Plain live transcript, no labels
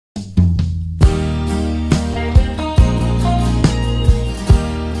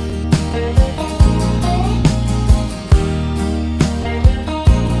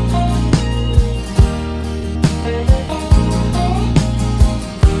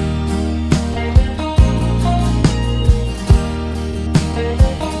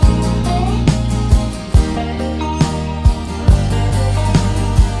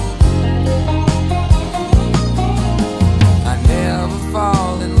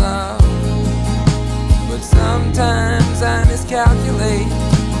miscalculate.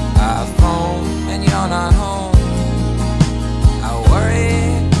 I phone and you're not home. I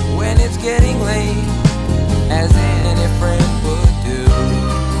worry when it's getting late, as any friend would do.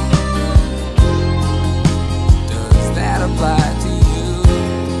 Does that apply to you?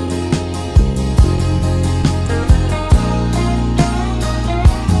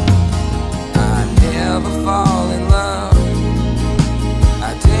 I never fall in love.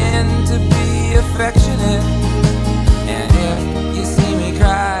 I tend to be affectionate, and if you see me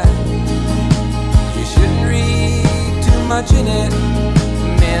cry, you shouldn't read too much in it.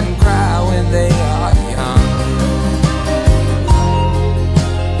 Men cry when they are young.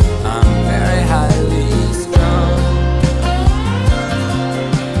 I'm very highly strung.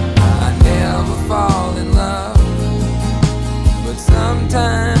 I never fall in love, but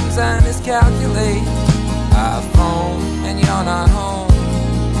sometimes I miscalculate. I phone and you're not home.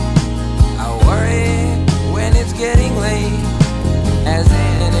 I worry when it's getting late, as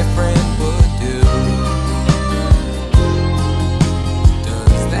any friend would do.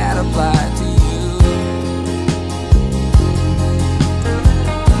 Does that apply to you?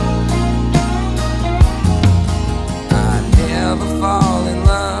 I never fall in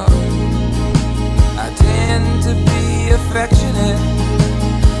love. I tend to be affectionate,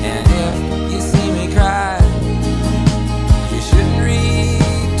 and if you see me cry, you shouldn't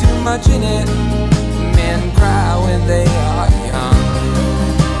read too much in it. Men cry when they are young.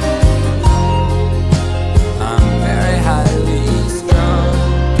 I'm very highly strung.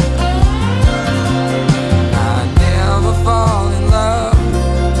 I never fall in love.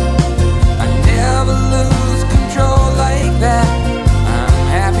 I never lose control like that. I'm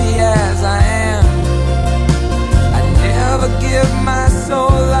happy as I am. I never give my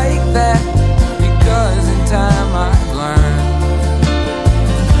soul like that, because in time I've learned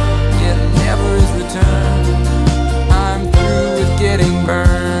it never is returned. I'm through with getting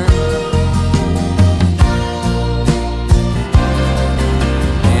burned.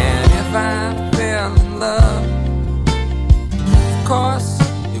 And if I fell in love, of course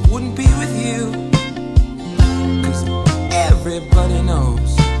it wouldn't be with you, 'cause everybody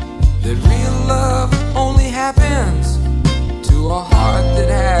knows that real love only happens to a heart that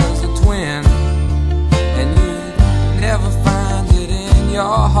has a twin, and you never find it in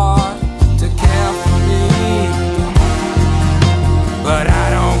your heart